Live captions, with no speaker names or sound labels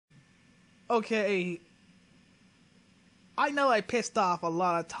Okay, I know I pissed off a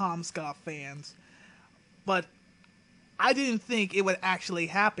lot of Tomska fans, but I didn't think it would actually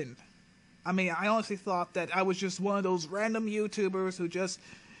happen. I mean, I honestly thought that I was just one of those random YouTubers who just,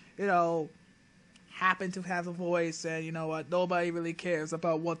 happen to have a voice, and you know what, nobody really cares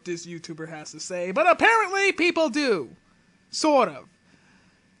about what this YouTuber has to say, but apparently people do. Sort of.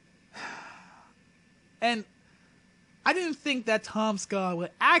 And I didn't think that Tomska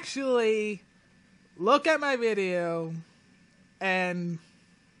would actually look at my video and,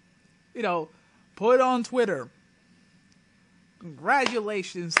 put it on Twitter.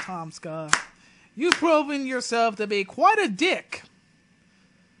 Congratulations, Tomska. You've proven yourself to be quite a dick.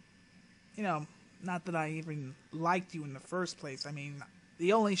 Not that I even liked you in the first place. I mean,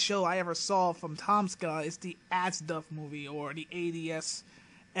 the only show I ever saw from Tomska is the AdsDuff movie or the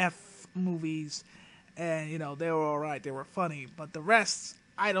ADSF movies. And, they were alright, they were funny. But the rest,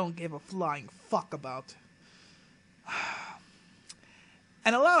 I don't give a flying fuck about.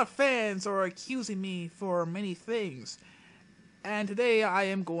 And a lot of fans are accusing me for many things. And today I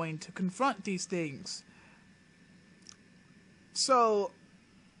am going to confront these things. So,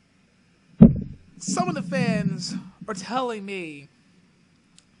 some of the fans are telling me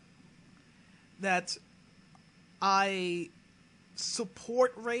that I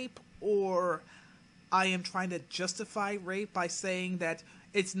support rape, or I am trying to justify rape by saying that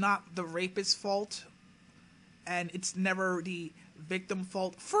it's not the rapist's fault and it's never the victim's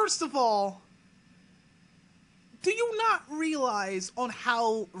fault. First of all, do you not realize on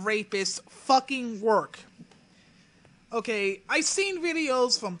how rapists fucking work? Okay, I've seen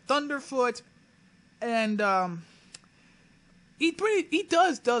videos from Thunderfoot, and he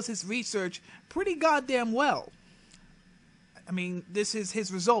does his research pretty goddamn well. I mean, this is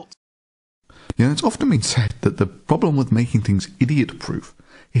his result. It's often been said that the problem with making things idiot-proof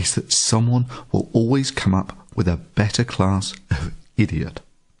is that someone will always come up with a better class of idiot.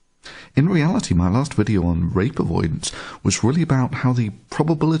 In reality, my last video on rape avoidance was really about how the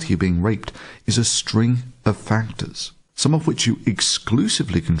probability of being raped is a string of factors, some of which you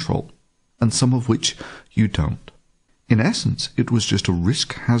exclusively control, and some of which you don't. In essence, it was just a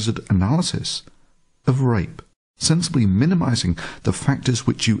risk-hazard analysis of rape. Sensibly minimizing the factors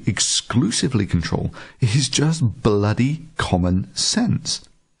which you exclusively control is just bloody common sense,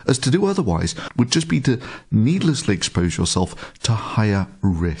 as to do otherwise would just be to needlessly expose yourself to higher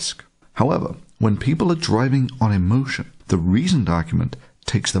risk. However, when people are driving on emotion, the reasoned argument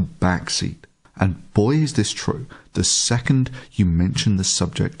takes the back seat. And boy is this true, the second you mention the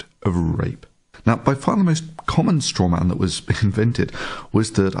subject of rape. Now, by far the most common strawman that was invented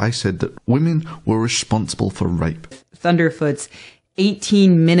was that I said that women were responsible for rape. Thunderfoot's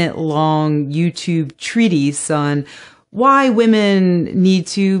 18-minute long YouTube treatise on why women need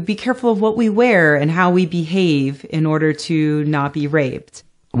to be careful of what we wear and how we behave in order to not be raped.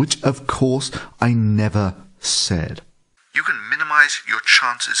 Which, of course, I never said. You can minimize your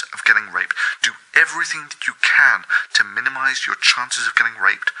chances of getting raped. Do everything that you can to minimize your chances of getting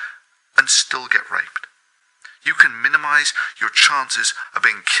raped and still get raped. You can minimize your chances of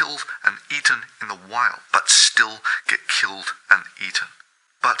being killed and eaten in the wild, but still get killed and eaten.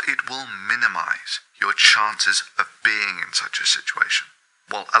 But it will minimize your chances of being in such a situation,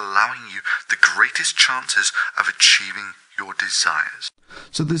 while allowing you the greatest chances of achieving your desires.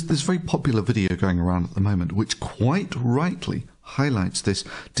 So there's this very popular video going around at the moment which quite rightly highlights this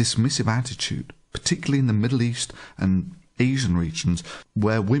dismissive attitude, particularly in the Middle East and Asian regions,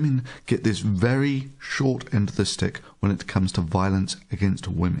 where women get this very short end of the stick when it comes to violence against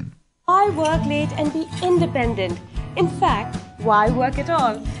women. Why work late and be independent? In fact, why work at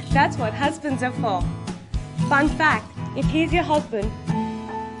all? That's what husbands are for. Fun fact, if he's your husband,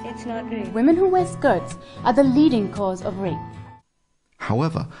 it's not rape. Women who wear skirts are the leading cause of rape.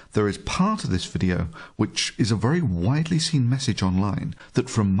 However, there is part of this video which is a very widely seen message online that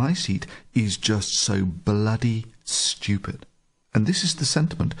from my seat is just so bloody stupid. And this is the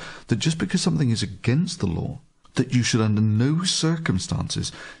sentiment that just because something is against the law, that you should under no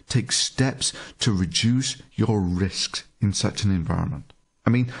circumstances take steps to reduce your risks in such an environment. I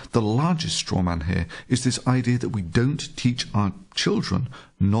mean, the largest straw man here is this idea that we don't teach our children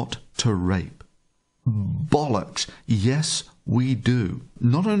not to rape. Bollocks. Yes, we do.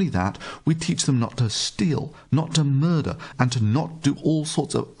 Not only that, we teach them not to steal, not to murder, and to not do all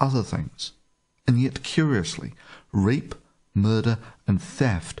sorts of other things. And yet, curiously, rape, murder, and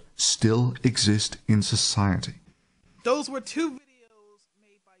theft still exist in society. Those were two videos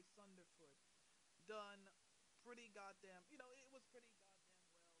made by Thunderfoot, done pretty goddamn, it was pretty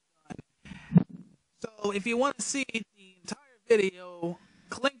goddamn well done. So if you want to see the entire video,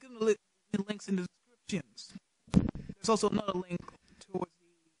 click in the links in the descriptions. There's also another link towards the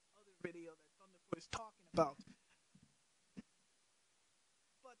other video that Thunderfoot is talking about.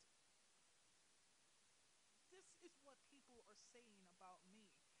 But this is what people are saying about me.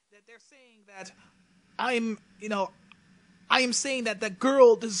 That they're saying that I am saying that the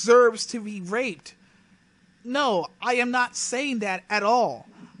girl deserves to be raped. No, I am not saying that at all.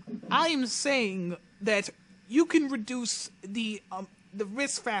 I am saying that you can reduce the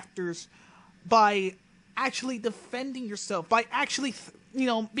risk factors by actually defending yourself, by actually,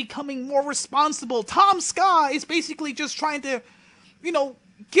 becoming more responsible. Tomska is basically just trying to,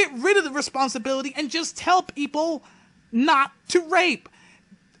 get rid of the responsibility and just tell people not to rape.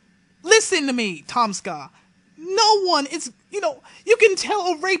 Listen to me, Tomska. No one is, you can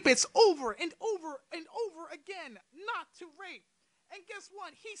tell a rapist over and over and over again not to rape. And guess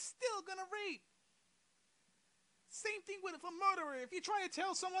what? He's still gonna rape. Same thing with a murderer. If you try to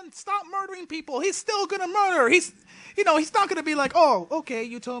tell someone stop murdering people, he's still gonna murder. He's not gonna be like, oh, okay,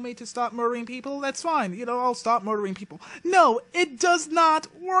 you told me to stop murdering people. That's fine. I'll stop murdering people. No, it does not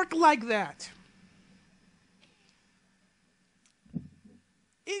work like that.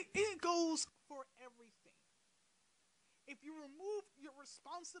 It goes for everything. If you remove your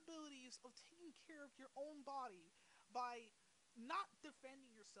responsibilities of taking care of your own body by not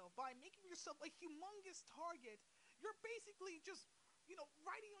defending yourself, by making yourself a humongous target, you're basically just,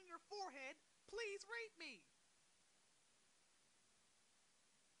 writing on your forehead, please rape me.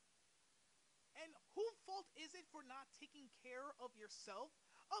 And whose fault is it for not taking care of yourself?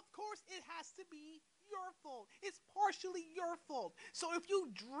 Of course, it has to be your fault. It's partially your fault. So if you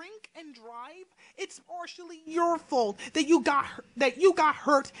drink and drive, it's partially your fault that you got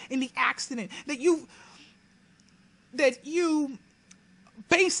hurt in the accident. That you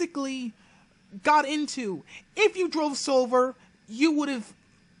basically got into. If you drove sober,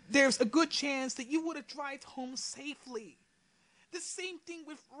 there's a good chance that you would have driven home safely. The same thing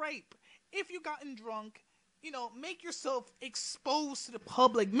with rape. If you gotten drunk, make yourself exposed to the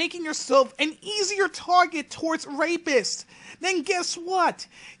public, making yourself an easier target towards rapists, then guess what?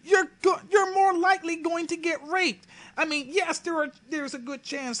 You're more likely going to get raped. I mean, yes, there's a good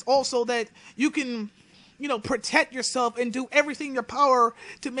chance also that you can, protect yourself and do everything in your power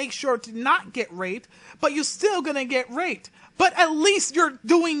to make sure to not get raped, but you're still gonna get raped. But at least you're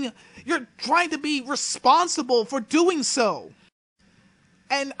trying to be responsible for doing so.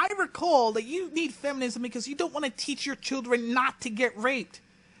 And I recall that you need feminism because you don't want to teach your children not to get raped.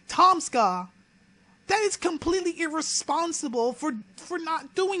 Tomska, that is completely irresponsible for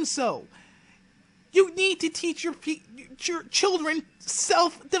not doing so. You need to teach your children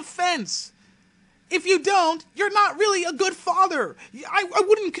self-defense. If you don't, you're not really a good father. I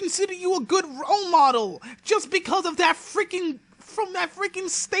wouldn't consider you a good role model just because of that freaking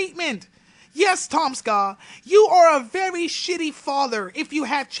statement. Yes, Tomska, you are a very shitty father if you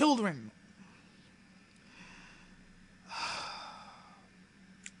have children.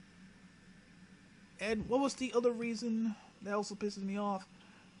 And what was the other reason that also pisses me off?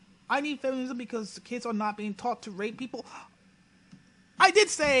 I need feminism because kids are not being taught to rape people. I did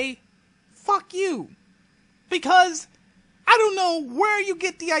say, fuck you. Because I don't know where you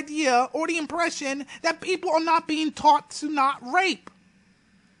get the idea or the impression that people are not being taught to not rape.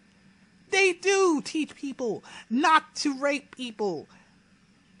 They do teach people not to rape people.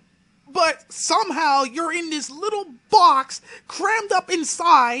 But somehow you're in this little box crammed up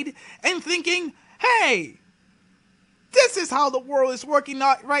inside and thinking, hey, this is how the world is working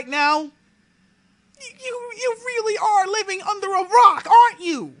right now. You really are living under a rock, aren't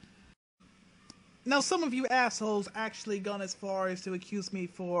you? Now, some of you assholes actually gone as far as to accuse me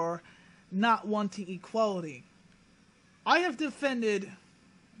for not wanting equality. I have defended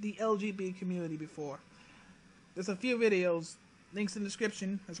the LGBT community before. There's a few videos, links in the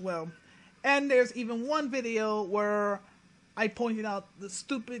description as well. And there's even one video where I pointed out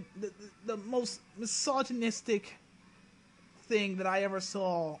the most misogynistic thing that I ever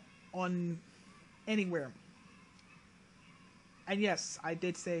saw on anywhere. And yes, I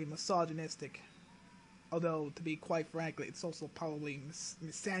did say misogynistic. Although, to be quite frankly, it's also probably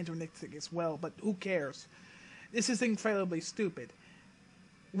misogynistic as well, but who cares? This is incredibly stupid.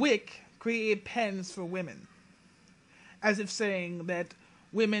 Wick created pens for women, as if saying that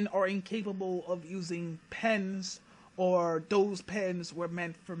women are incapable of using pens, or those pens were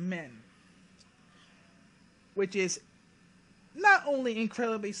meant for men. Which is not only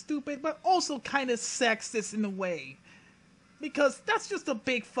incredibly stupid, but also kind of sexist in a way. Because that's just a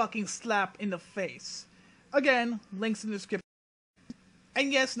big fucking slap in the face. Again, links in the description.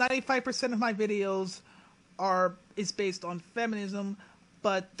 And yes, 95% of my videos is based on feminism.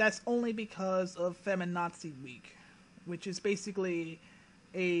 but that's only because of Feminazi Week, which is basically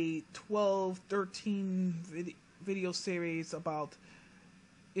a 12, 13 video series about,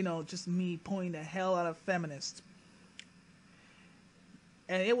 just me pointing the hell out of feminists.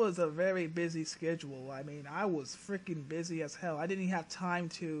 And it was a very busy schedule. I mean, I was freaking busy as hell. I didn't even have time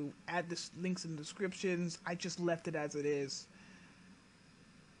to add the links in the descriptions. I just left it as it is.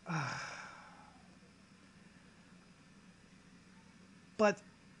 But,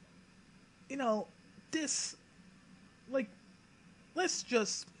 this, let's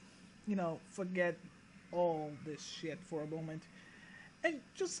just, forget all this shit for a moment and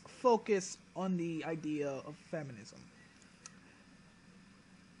just focus on the idea of feminism.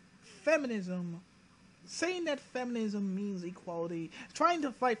 Feminism, saying that feminism means equality, trying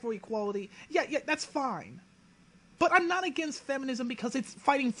to fight for equality, yeah, that's fine. But I'm not against feminism because it's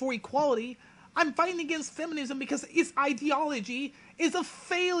fighting for equality. I'm fighting against feminism because its ideology is a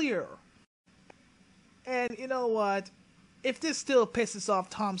failure. And you know what? If this still pisses off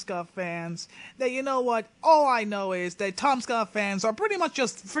tomska fans, then you know what? All I know is that tomska fans are pretty much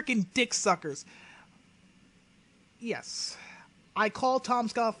just freaking dick suckers. Yes. I call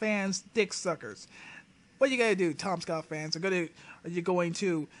tomska fans dick suckers. What you gonna do, tomska fans? Are you going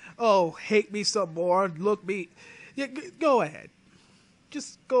to, hate me some more? Look me. Yeah, go ahead.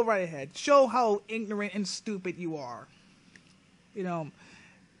 Just go right ahead. Show how ignorant and stupid you are.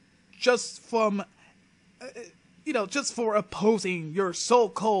 Just from, just for opposing your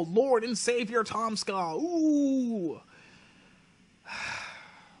so-called Lord and Savior Tomska. Ooh.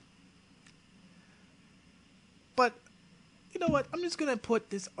 But, you know what? I'm just gonna put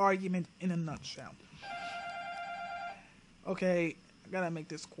this argument in a nutshell. Okay, I gotta make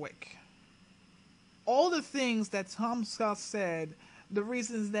this quick. All the things that Tomska said, the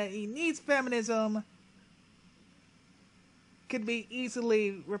reasons that he needs feminism, could be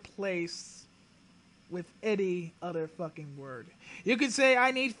easily replaced with any other fucking word. You could say,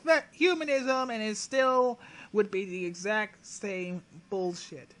 I need humanism, and it still would be the exact same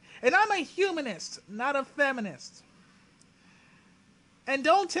bullshit. And I'm a humanist, not a feminist. And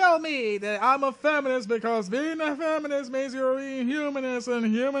don't tell me that I'm a feminist because being a feminist means you're being humanist and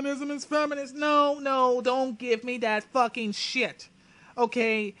humanism is feminist. No, don't give me that fucking shit.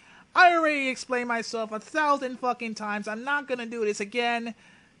 Okay? I already explained myself 1,000 fucking times. I'm not gonna do this again.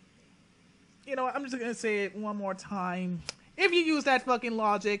 I'm just gonna say it one more time. If you use that fucking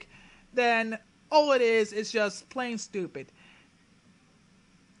logic, then all it is just plain stupid.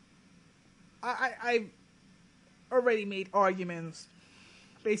 I've already made arguments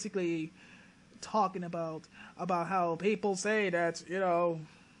basically talking about how people say that, I'm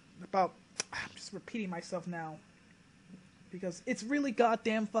just repeating myself now because it's really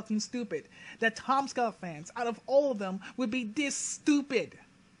goddamn fucking stupid that tomska fans, out of all of them, would be this stupid.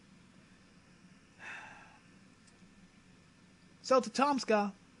 So to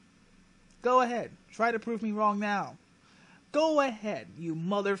Tomska, go ahead, try to prove me wrong now. Go ahead, you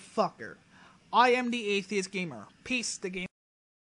motherfucker. I am the Atheist Gamer. Peace, the game.